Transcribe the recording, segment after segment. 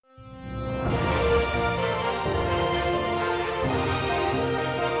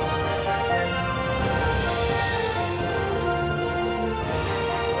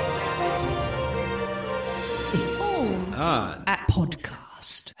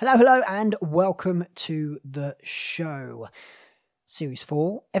podcast. Hello, and welcome to the show. Series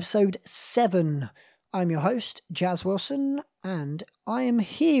 4, Episode 7. I'm your host, Jazz Wilson, and I am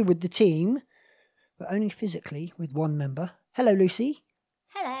here with the team, but only physically with one member. Hello, Lucy.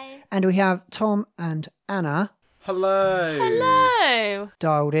 Hello. And we have Tom and Anna. Hello.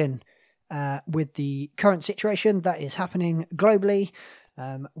 Dialed in with the current situation that is happening globally.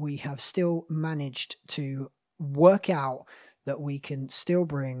 We have still managed to work out that we can still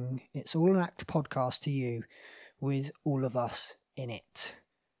bring It's All an Act podcast to you with all of us in it.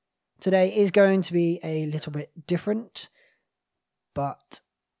 Today is going to be a little bit different, but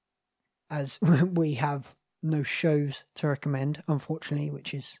as we have no shows to recommend, unfortunately,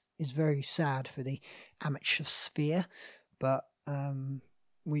 which is very sad for the amateur sphere, but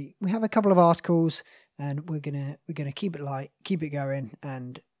we have a couple of articles, and we're gonna keep it light, keep it going,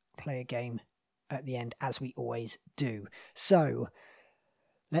 and play a game at the end as we always do. So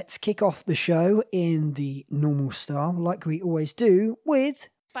let's kick off the show in the normal style, like we always do, with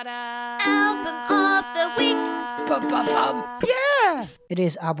Album of the week. Yeah! It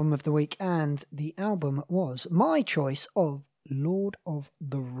is Album of the Week, and the album was my choice of Lord of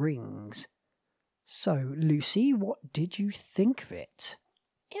the Rings. So, Lucy, what did you think of it?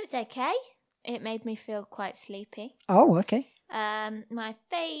 It was okay. It made me feel quite sleepy. Oh, okay. My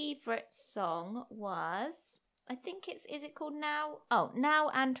favourite song was, I think is it called Now? Oh,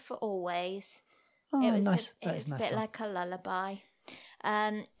 Now and For Always. Oh, It was nice. It That was is a nice. bit song. like a lullaby.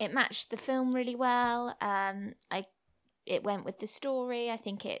 It matched the film really well. It went with the story. I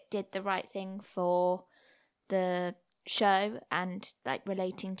think it did the right thing for the show and like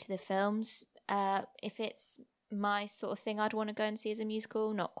relating to the films. If it's my sort of thing I'd want to go and see as a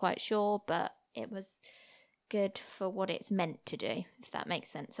musical, not quite sure, but it was good for what it's meant to do, if that makes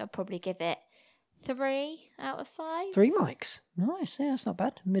sense. I'll probably give it 3 out of 5. 3 mics. Nice. Yeah, that's not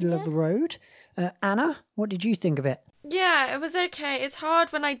bad. Middle of Yeah. the road. Anna, what did you think of it? Yeah, it was okay. It's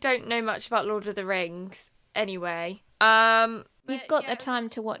hard when I don't know much about Lord of the Rings anyway. You've got the time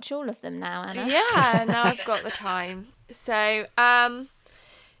to watch all of them now, Anna. Yeah, now I've got the time. So, no,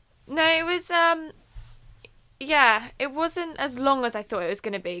 it was, yeah, it wasn't as long as I thought it was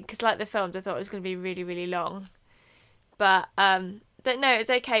going to be, because like the films, I thought it was going to be really, really long. But no, it was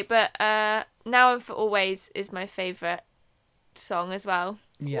okay. But Now and For Always is my favourite song as well.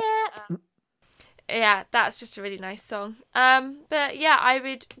 Yeah. Yeah, that's just a really nice song. But yeah, I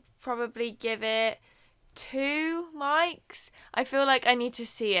would probably give it 2 mics. I feel like I need to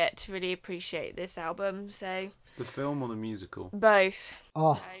see it to really appreciate this album. So The film or the musical? both.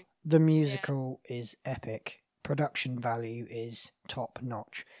 Oh, So, the musical is epic. Production value is top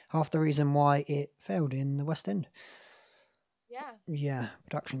notch. Half the reason why it failed in the West End. yeah. Yeah,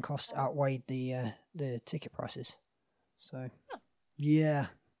 production costs outweighed the ticket prices. So, yeah,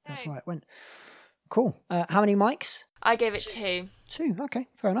 that's why it went. Cool. How many mics? I gave it 2. 2. Okay,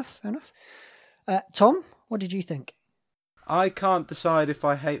 fair enough. Tom, what did you think? I can't decide if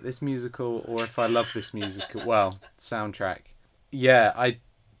I hate this musical or if I love this musical. Well, soundtrack. Yeah,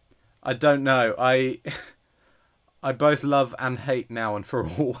 I don't know. I both love and hate Now and For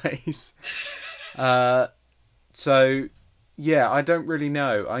Always. So, yeah, I don't really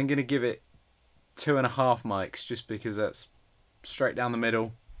know. I'm going to give it 2.5 mics just because that's straight down the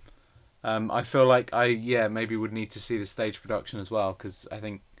middle. I feel like maybe would need to see the stage production as well, because I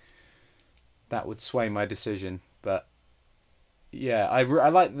think that would sway my decision. But yeah, I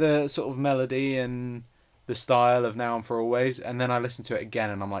like the sort of melody and the style of Now and For Always, and then I listen to it again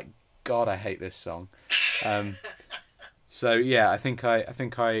and I'm like, God, I hate this song. So yeah, I think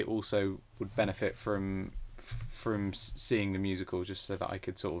I also would benefit from seeing the musical just so that I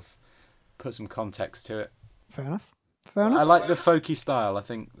could sort of put some context to it. Fair enough. I like the folky style. I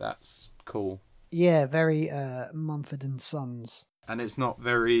think that's cool. Yeah, very Mumford and Sons. And it's not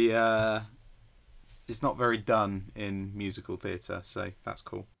very done in musical theatre, so that's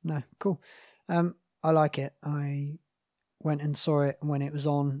cool. No, cool. I like it. I went and saw it when it was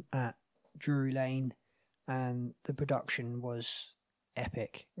on at Drury Lane, and the production was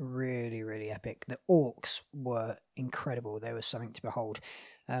epic. Really, really epic. The orcs were incredible. They were something to behold.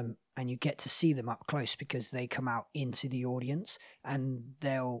 And you get to see them up close because they come out into the audience and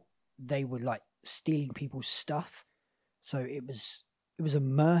they were like stealing people's stuff. So it was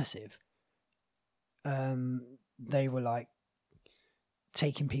immersive. They were like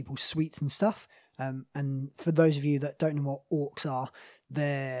taking people's sweets and stuff. And for those of you that don't know what orcs are,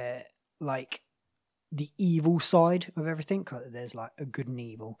 they're like the evil side of everything. There's like a good and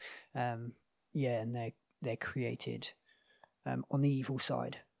evil. And they're created on the evil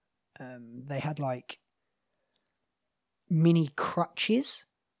side. They had like mini crutches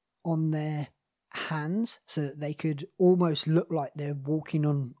on their hands so that they could almost look like they're walking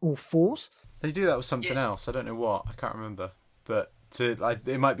on all fours. They do that with something else. I don't know what. I can't remember. But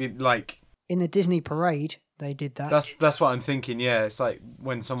it might be like In the Disney parade, they did that. that's what I'm thinking. Yeah, it's like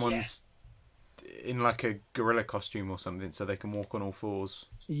when someone's in like a gorilla costume or something, so they can walk on all fours.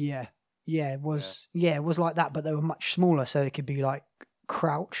 Yeah. Yeah, it was like that, but they were much smaller, so they could be like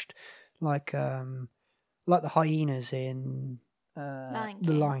crouched, like the hyenas in Lion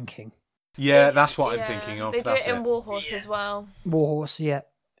The King. Lion King. Yeah, that's what I'm thinking of. They do That's it in Warhorse as well. Warhorse, yeah.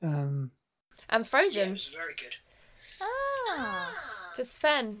 And Yeah, Frozen. it was very good. Ah. For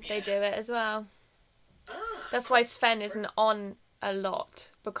Sven, they do it as well. Ah, That's why Sven isn't on a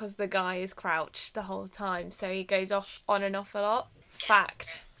lot, because the guy is crouched the whole time, so he goes off on and off a lot.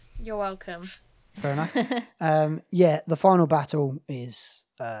 Fact. You're welcome. Fair enough. Yeah, the final battle is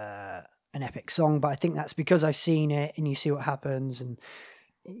an epic song, but I think that's because I've seen it and you see what happens, and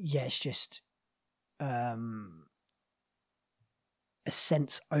yeah, it's just a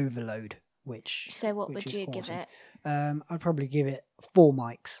sense overload. So what which would is you give awesome. it? I'd probably give it 4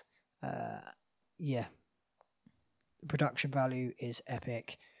 mics. Yeah, the production value is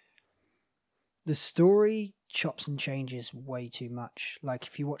epic. The story chops and changes way too much. Like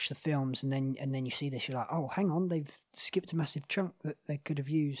if you watch the films and then you see this, you're like, oh, hang on, they've skipped a massive chunk that they could have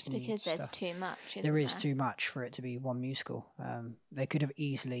used. It's because there's stuff. too much, isn't There is too much for it to be one musical. They could have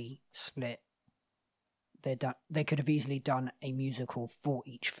easily split. They could have easily done a musical for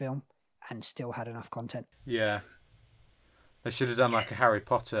each film and still had enough content. Yeah. They should have done like a Harry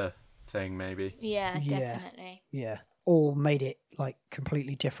Potter thing, maybe. Yeah, Yeah. definitely. Yeah, or made it like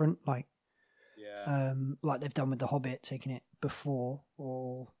completely different, like Yeah. like they've done with The Hobbit, taking it before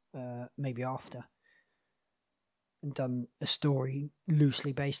or maybe after, and done a story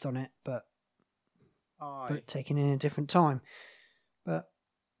loosely based on it, but taken in a different time. But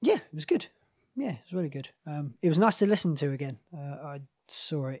yeah, it was good. Yeah, it was really good. It was nice to listen to again. I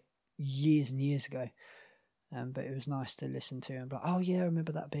saw it years and years ago, but it was nice to listen to and be like, oh yeah, I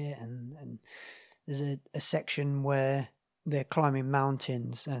remember that bit. And there's a section where they're climbing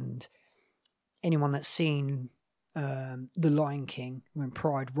mountains, and anyone that's seen The Lion King, when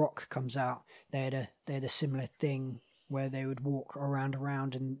Pride Rock comes out, they had a similar thing where they would walk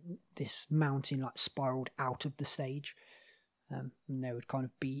around and this mountain like spiraled out of the stage, and they would kind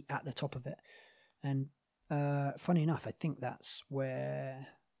of be at the top of it. And funny enough, I think that's where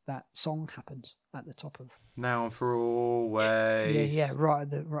that song happens, at the top of. Now and for always. Yeah, right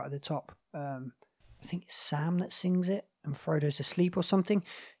at the top. I think it's Sam that sings it, and Frodo's asleep or something.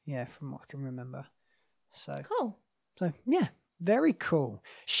 Yeah, from what I can remember. So yeah, very cool.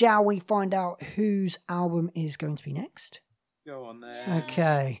 Shall we find out whose album is going to be next? Go on there.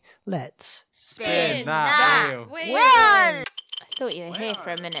 Okay, let's. Spin that wheel. I thought you were here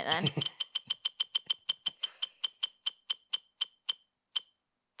for a minute then.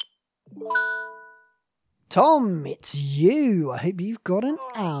 Tom, it's you. I hope you've got an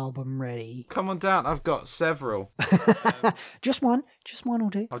album ready. Come on down. I've got several. Just one will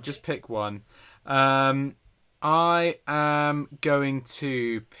do. I'll just pick one. I am going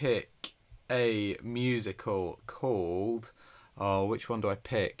to pick a musical called... Oh, which one do I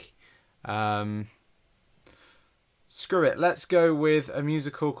pick? Screw it. Let's go with a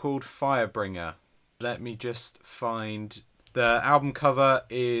musical called Firebringer. Let me just find... The album cover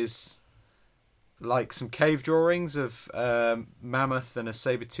is like some cave drawings of mammoth and a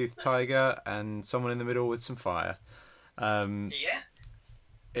saber-toothed tiger and someone in the middle with some fire. yeah.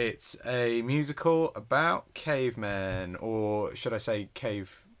 It's a musical about cavemen, or should I say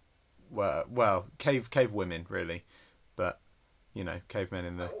cave women, really. But, you know, cavemen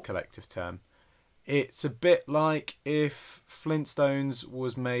in the collective term. It's a bit like if Flintstones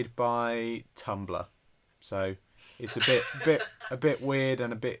was made by Tumblr. So it's a bit weird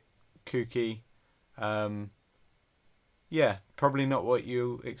and a bit kooky. Yeah, probably not what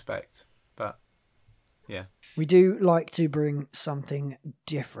you expect, but yeah. We do like to bring something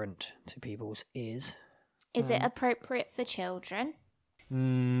different to people's ears. Is it appropriate for children?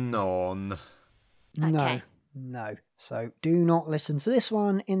 None. Okay. No. So do not listen to this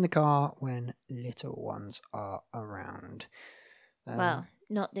one in the car when little ones are around. Well,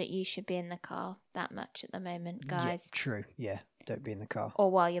 not that you should be in the car that much at the moment, guys. Yeah, true. Yeah, don't be in the car.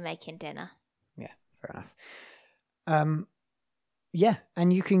 Or while you're making dinner. Yeah, fair enough. Yeah,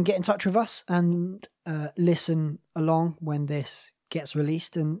 and you can get in touch with us and listen along when this gets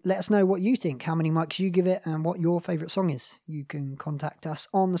released, and let us know what you think, how many mics you give it, and what your favourite song is. You can contact us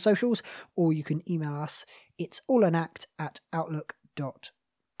on the socials, or you can email us. It's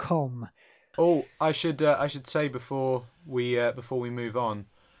allanact@outlook.com. Oh, I should say before we move on,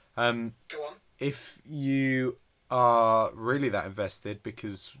 Go on. if you are really that invested,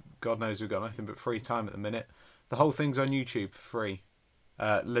 because God knows we've got nothing but free time at the minute, the whole thing's on YouTube for free.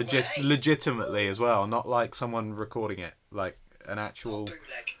 Legitimately as well, not like someone recording it, like an Bootleg.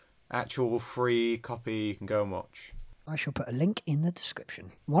 actual free copy you can go and watch. I shall put a link in the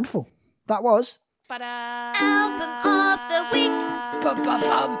description. Wonderful. That was Album of the week.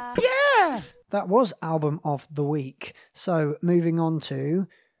 Yeah! That was Album of the Week. So, moving on to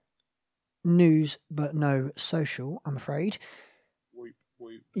news, but no social, I'm afraid. Whoop,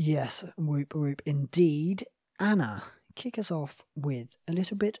 whoop. Yes, whoop whoop indeed. Anna, kick us off with a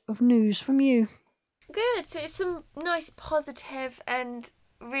little bit of news from you. Good. So it's some nice, positive, and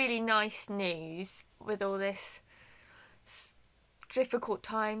really nice news with all this difficult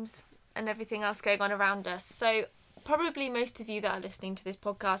times and everything else going on around us. So probably most of you that are listening to this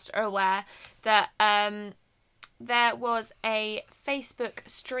podcast are aware that there was a Facebook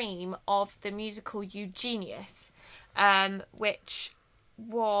stream of the musical Eugenius, which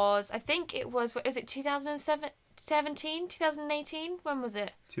was, I think it was 2017, 2018? When was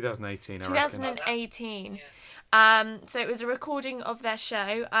it? 2018, I reckon. 2018. So it was a recording of their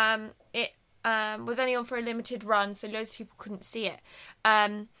show. It was only on for a limited run, so loads of people couldn't see it.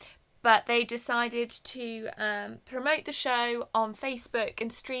 But they decided to promote the show on Facebook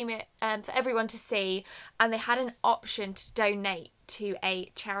and stream it for everyone to see. And they had an option to donate to a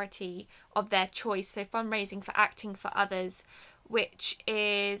charity of their choice. So fundraising for Acting for Others, which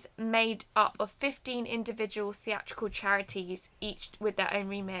is made up of 15 individual theatrical charities, each with their own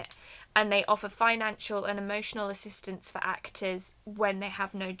remit, and they offer financial and emotional assistance for actors when they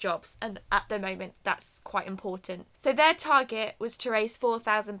have no jobs, and at the moment that's quite important. So their target was to raise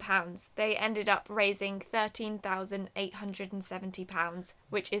 £4,000. They ended up raising £13,870,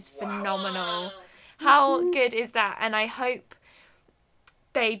 which is phenomenal. How good is that? And I hope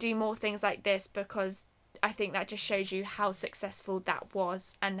they do more things like this, because I think that just shows you how successful that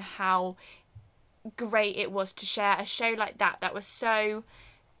was and how great it was to share a show like that was so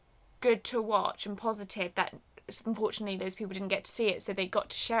good to watch and positive, that unfortunately those people didn't get to see it, so they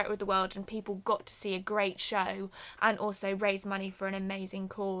got to share it with the world and people got to see a great show and also raise money for an amazing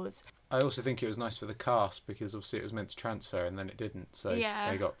cause. I also think it was nice for the cast, because obviously it was meant to transfer and then it didn't, so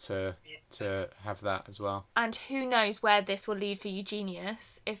Yeah. they got to have that as well. And who knows where this will lead for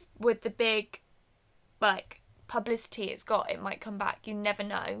Eugenius. If with the big publicity it's got, it might come back. You never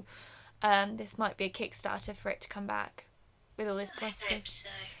know. This might be a Kickstarter for it to come back with all this I positive. hope so.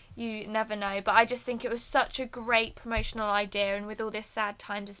 You never know, but I just think it was such a great promotional idea, and with all this sad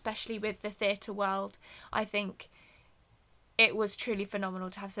times, especially with the theatre world, I think it was truly phenomenal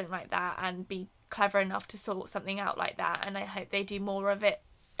to have something like that and be clever enough to sort something out like that, and I hope they do more of it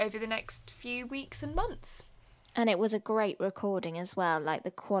over the next few weeks and months. And it was a great recording as well. Like,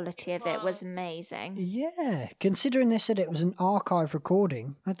 the quality of it was amazing. Yeah, considering they said it was an archive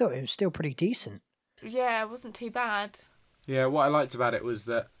recording, I thought it was still pretty decent. Yeah, it wasn't too bad. Yeah, what I liked about it was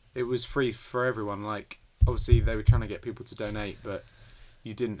that it was free for everyone. Like, obviously they were trying to get people to donate, but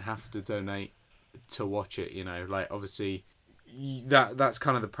you didn't have to donate to watch it, you know. Like, obviously that's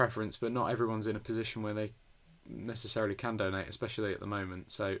kind of the preference, but not everyone's in a position where they necessarily can donate, especially at the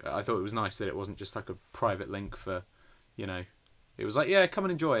moment. So I thought it was nice that it wasn't just like a private link for, you know, it was like, yeah, come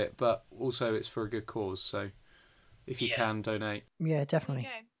and enjoy it, but also it's for a good cause. So if you can donate. Yeah, definitely.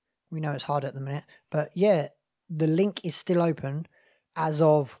 Okay. We know it's hard at the minute, but yeah, the link is still open as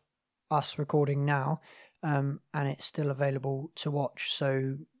of us recording now, and it's still available to watch.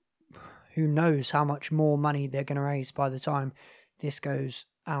 So who knows how much more money they're going to raise by the time this goes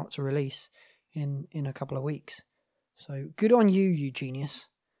out to release in a couple of weeks. So good on you, Eugenius.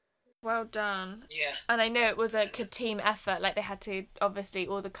 Well done. Yeah. And I know it was a good team effort. Like, they had to, obviously,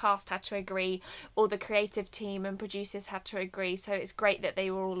 all the cast had to agree, all the creative team and producers had to agree. So it's great that they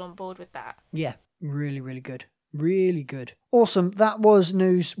were all on board with that. Yeah, really, really good. Really good. Awesome. That was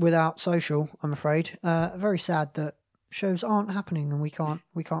news without social, I'm afraid. Very sad that shows aren't happening and we can't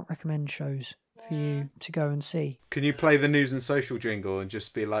recommend shows for you to go and see. Can you play the news and social jingle and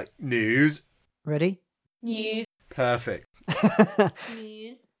just be like, news? Ready? News. Perfect.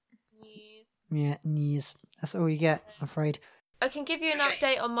 News. Yeah, news. That's all you get, I'm afraid. I can give you an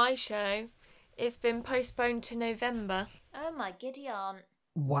Okay. update on my show. It's been postponed to November. Oh my giddy aunt.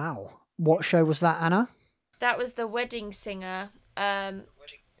 Wow. What show was that, Anna? That was The Wedding Singer,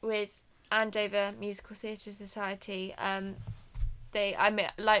 with Andover Musical Theatre Society.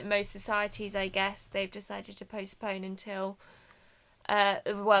 Like most societies, I guess, they've decided to postpone until,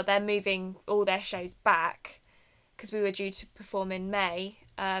 they're moving all their shows back, because we were due to perform in May,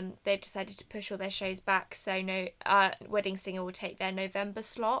 they've decided to push all their shows back. So no, Wedding Singer will take their November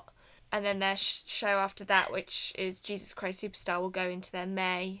slot, and then their show after that, which is Jesus Christ Superstar, will go into their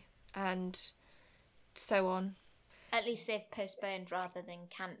May, and so on. At least they've postponed rather than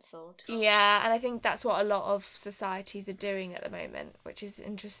cancelled. Yeah, and I think that's what a lot of societies are doing at the moment, which is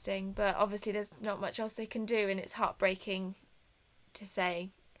interesting. But obviously there's not much else they can do, and it's heartbreaking to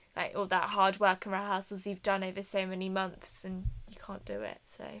say, like, all that hard work and rehearsals you've done over so many months and you can't do it.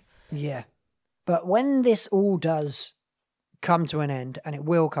 So Yeah. But when this all does come to an end, and it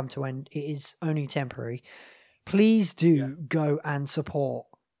will come to an end, it is only temporary, please do go and support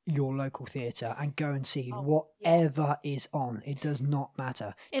your local theatre and go and see whatever is on. It does not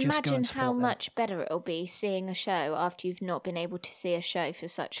matter. Just go Imagine and how support them. much better it'll be seeing a show after you've not been able to see a show for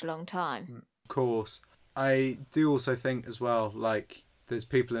such a long time. Of course. I do also think as well, like, there's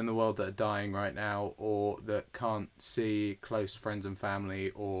people in the world that are dying right now, or that can't see close friends and family,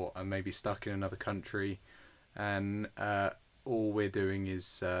 or are maybe stuck in another country, and all we're doing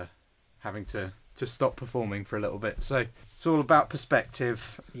is having to stop performing for a little bit. So it's all about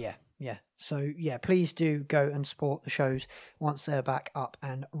perspective. Yeah. So, yeah, please do go and support the shows once they're back up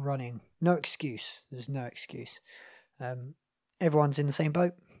and running. No excuse. There's no excuse. Everyone's in the same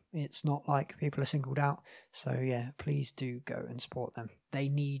boat. It's not like people are singled out. So, yeah, please do go and support them. They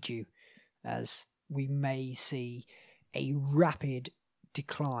need you, as we may see a rapid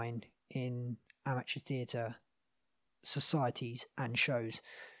decline in amateur theatre societies and shows.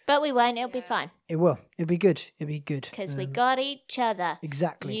 But we won't, it'll be fine. It will. It'll be good. It'll be good. Because we got each other.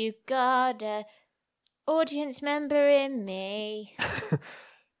 Exactly. You got a audience member in me.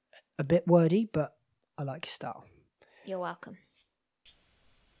 A bit wordy, but I like your style. You're welcome.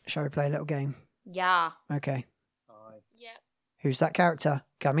 Shall we play a little game? Yeah. Okay. yeah. Who's that character?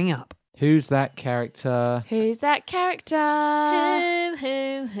 Coming up. Who's that character? Who's that character?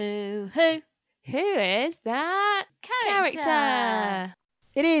 Who? Who is that character?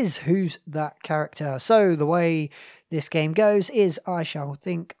 It is Who's That Character. So the way this game goes is I shall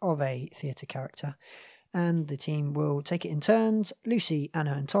think of a theatre character, and the team will take it in turns, Lucy,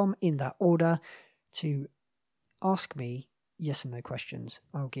 Anna and Tom, in that order, to ask me yes and no questions.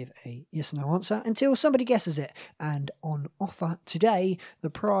 I'll give a yes and no answer until somebody guesses it. And on offer today, the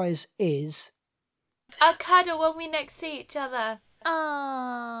prize is... A cuddle when we next see each other.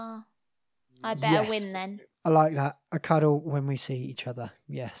 Ah. I better Yes. win then. I like that. A cuddle when we see each other.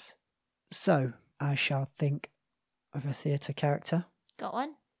 Yes. So, I shall think of a theatre character. Got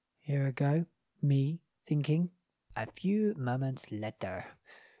one? Here I go. Me thinking. A few moments later.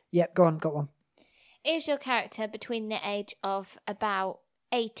 Yep, go on, got one. Is your character between the age of about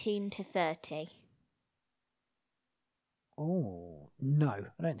 18 to 30? Oh, no,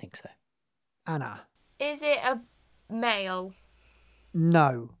 I don't think so. Anna. Is it a male?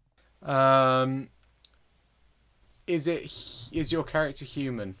 No. Is your character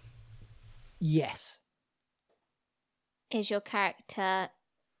human? Yes. Is your character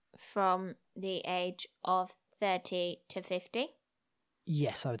from the age of 30 to 50?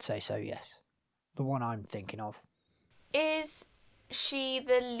 Yes, I would say so, yes. The one I'm thinking of. Is she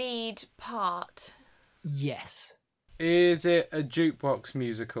the lead part? Yes. Is it a jukebox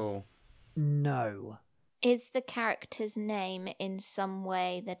musical? No. Is the character's name in some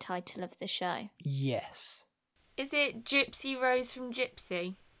way the title of the show? Yes. Is it Gypsy Rose from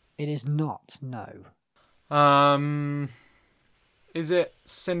Gypsy? It is not, no. Is it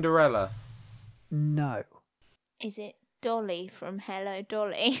Cinderella? No. Is it Dolly from Hello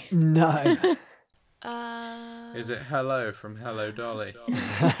Dolly? No. Is it Hello from Hello Dolly?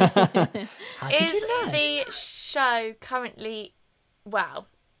 How did Is you know? the show currently, well,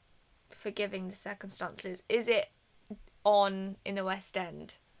 forgiving the circumstances, is it on in the West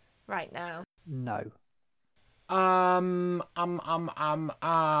End right now? No.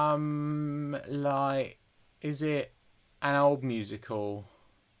 Like, is it an old musical?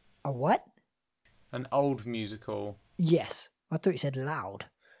 A what? An old musical. Yes. I thought you said loud.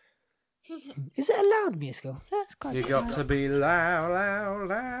 Is it a loud musical? That's quite You got to be loud, loud,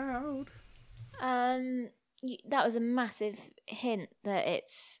 loud. That was a massive hint that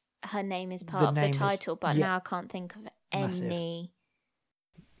it's her name is part The of name the is- title, but yeah. now I can't think of Massive. any.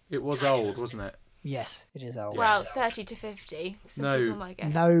 It was old, wasn't it? Yes, it is old. Well, 30 to 50. Some No. people might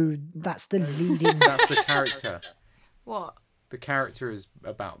guess. No, that's the leading. That's the character. What? The character is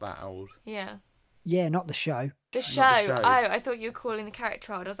about that old. Yeah. Yeah, not the show. The show. Not the show. Oh, I thought you were calling the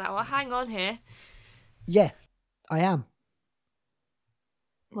character old. I was like, well, hang on here. Yeah, I am.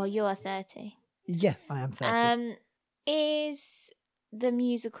 Well, you are 30. Yeah, I am 30. Is the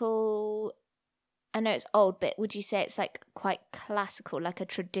musical I know it's old, but would you say it's like quite classical, like a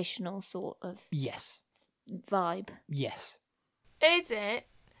traditional sort of Yes. vibe? Yes. Is it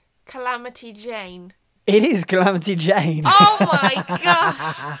Calamity Jane? It is Calamity Jane. Oh my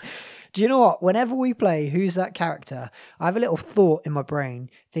gosh! Do you know what? Whenever we play Who's That Character, I have a little thought in my brain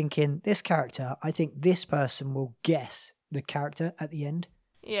thinking, this character, I think this person will guess the character at the end.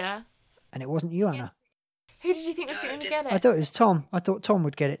 Yeah. And it wasn't you, Anna. Who did you think was going to get it? I thought it was Tom. I thought Tom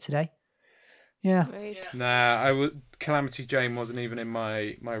would get it today. Yeah. Rude. Nah, Calamity Jane wasn't even in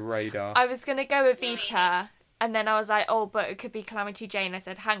my radar. I was going to go with Vita, and then I was like, oh, but it could be Calamity Jane. I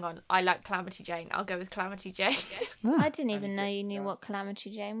said, hang on, I like Calamity Jane. I'll go with Calamity Jane. Ah, I didn't even know you knew what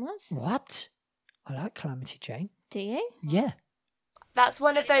Calamity Jane was. what? I like Calamity Jane. Do you? Yeah. That's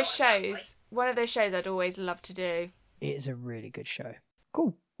one of those shows. One of those shows I'd always love to do. It is a really good show.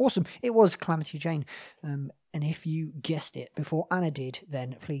 Cool. Awesome. It was Calamity Jane. And if you guessed it before Anna did,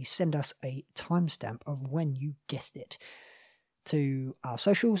 then please send us a timestamp of when you guessed it to our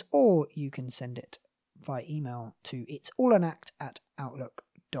socials, or you can send it via email to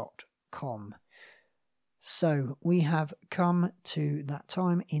itsallanact@outlook.com. So we have come to that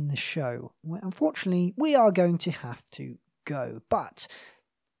time in the show where unfortunately we are going to have to go. But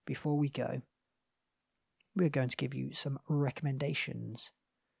before we go, we're going to give you some recommendations.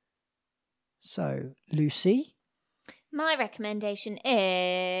 So, Lucy? My recommendation is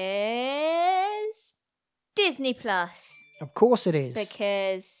Disney Plus, Of course it is.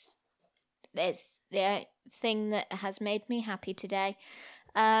 because it's the thing that has made me happy today.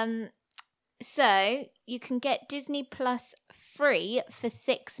 So you can get Disney Plus free for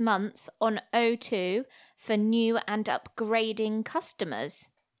 6 months on O2 for new and upgrading customers.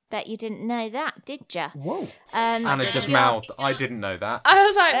 Bet you didn't know that, did ya? Whoa. Anna if just you're- mouthed, I didn't know that. I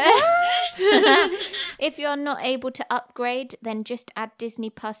was like, what? If you're not able to upgrade, then just add Disney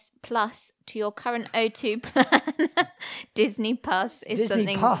Plus to your current O2 plan. Disney Plus is Disney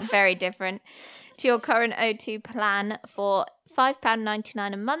something Plus. very different. To your current O2 plan for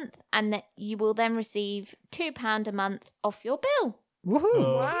 £5.99 a month, and that you will then receive £2 a month off your bill.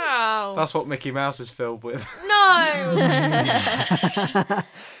 Woohoo. Wow. That's what Mickey Mouse is filled with. No.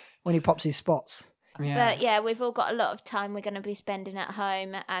 When he pops his spots. Yeah. But yeah, we've all got a lot of time we're going to be spending at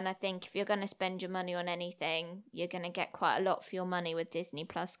home, and I think if you're going to spend your money on anything, you're going to get quite a lot for your money with Disney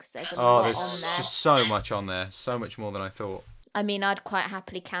Plus, because there's a Oh, lot there's on there. just so much on there. So much more than I thought. I mean, I'd quite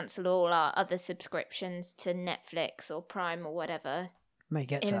happily cancel all our other subscriptions to Netflix or Prime or whatever May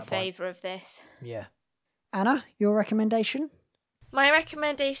get to in that point. favour of this. Yeah. Anna, your recommendation? My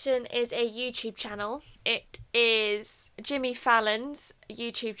recommendation is a YouTube channel. It is Jimmy Fallon's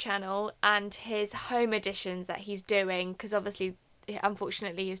YouTube channel and his home editions that he's doing, because obviously,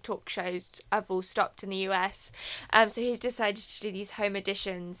 unfortunately, his talk shows have all stopped in the US. So he's decided to do these home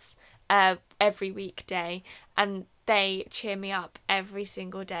editions every weekday, and they cheer me up every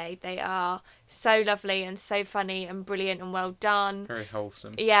single day. They are so lovely and so funny and brilliant and well done. Very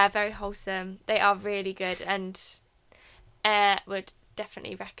wholesome. Yeah, very wholesome. They are really good, and would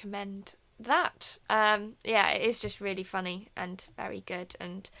definitely recommend that. Yeah, it is just really funny and very good,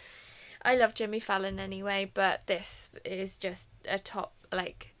 and I love Jimmy Fallon anyway, but this is just a top,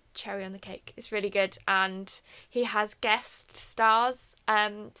 like, cherry on the cake. It's really good, and he has guest stars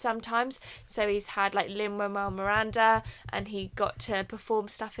sometimes. So he's had like Lin-Manuel Miranda, and he got to perform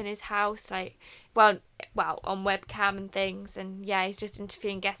stuff in his house, like well on webcam and things. And yeah, he's just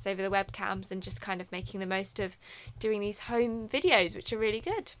interviewing guests over the webcams and just kind of making the most of doing these home videos, which are really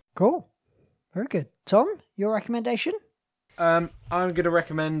good. Cool. Very good. Tom, your recommendation? I'm going to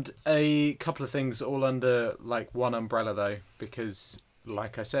recommend a couple of things all under like one umbrella though, because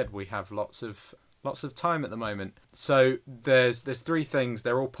like I said, we have lots of time at the moment. So there's 3 things.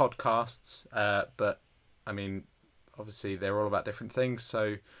 They're all podcasts, but I mean, obviously they're all about different things.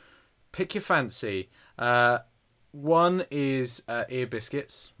 So pick your fancy. One is Ear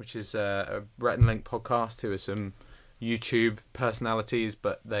Biscuits, which is a Rhett and Link podcast, who are some YouTube personalities,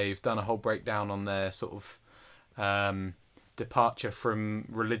 but they've done a whole breakdown on their sort of departure from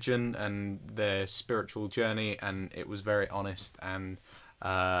religion and their spiritual journey, and it was very honest, and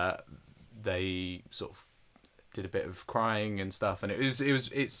they sort of did a bit of crying and stuff, and it's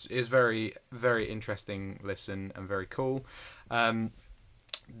very, very interesting listen and very cool.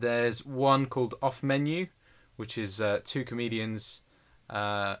 There's one called Off Menu, which is 2 comedians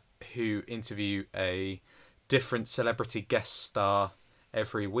who interview a different celebrity guest star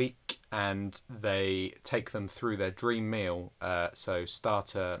every week, and they take them through their dream meal, so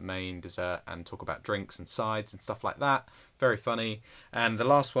starter, main, dessert, and talk about drinks and sides and stuff like that. Very funny. And the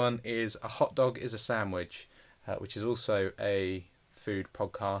last one is A Hot Dog is a Sandwich, which is also a food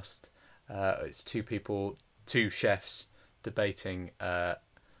podcast, It's two chefs debating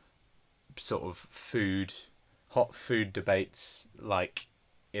sort of hot food debates, like,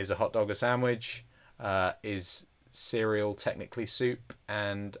 is a hot dog a sandwich? Is cereal technically soup?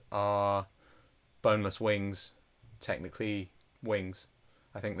 And are boneless wings technically wings?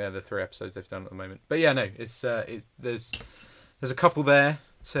 I think they're the 3 episodes they've done at the moment. But yeah, no, it's there's a couple there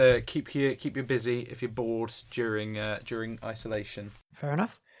to keep you busy if you're bored during isolation. Fair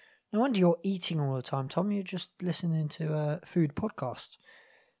enough. No wonder you're eating all the time, Tom. You're just listening to a food podcast.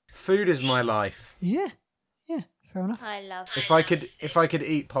 Food is my life. Yeah, fair enough. I love If I could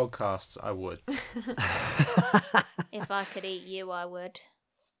eat podcasts, I would. If I could eat you, I would.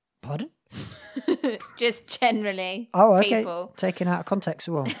 Pardon? Just generally. Oh, okay. People. Taken out of context.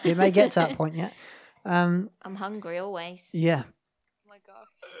 Well, it may get to that point yet. I'm hungry always. Yeah. Oh my gosh.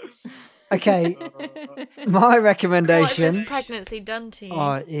 Okay. My What has recommendation. this pregnancy done to you?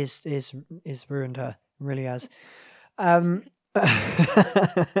 Oh, it is ruined her. It really has.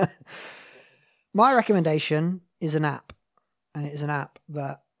 My recommendation is an app, and it is an app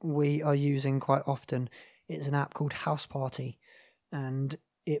that we are using quite often. It's an app called House Party, and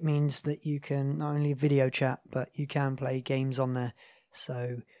it means that you can not only video chat, but you can play games on there.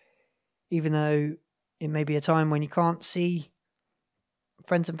 So even though it may be a time when you can't see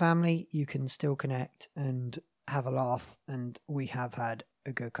friends and family, you can still connect and have a laugh, and we have had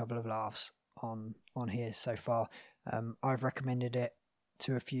a good couple of laughs on here so far. I've recommended it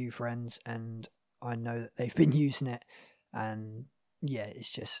to a few friends, and I know that they've been using it, and yeah,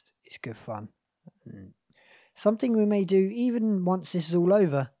 it's good fun. And something we may do even once this is all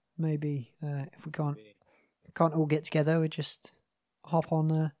over. Maybe if we can't all get together, we just hop on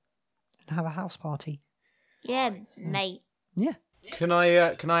and have a house party. Yeah, mate. Yeah. Can I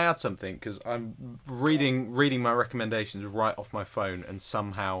add something? Because I'm reading my recommendations right off my phone, and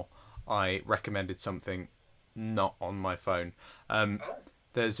somehow I recommended something not on my phone.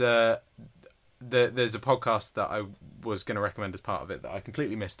 There's a podcast that I was going to recommend as part of it that I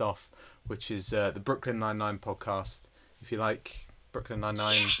completely missed off, which is the Brooklyn Nine-Nine podcast. If you like Brooklyn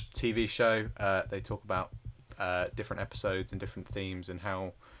Nine-Nine TV show, they talk about different episodes and different themes and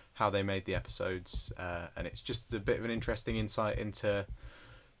how they made the episodes, and it's just a bit of an interesting insight into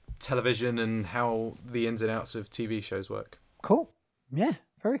television and how the ins and outs of TV shows work. Cool. Yeah,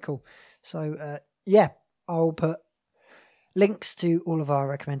 very cool. So, I'll put links to all of our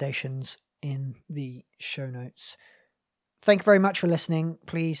recommendations in the show notes. Thank you very much for listening.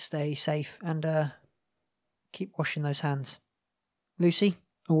 Please stay safe and keep washing those hands. Lucy,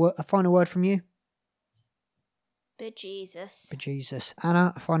 a final word from you? Bejesus. Bejesus.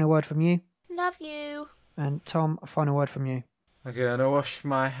 Anna, a final word from you? Love you. And Tom, a final word from you? I'm gonna wash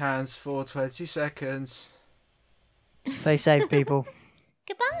my hands for 20 seconds. Stay safe, people.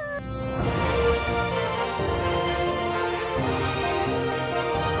 Goodbye.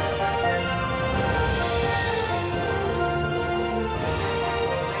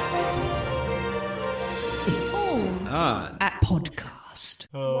 At podcast.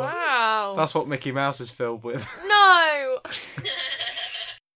 Wow. That's what Mickey Mouse is filled with. No.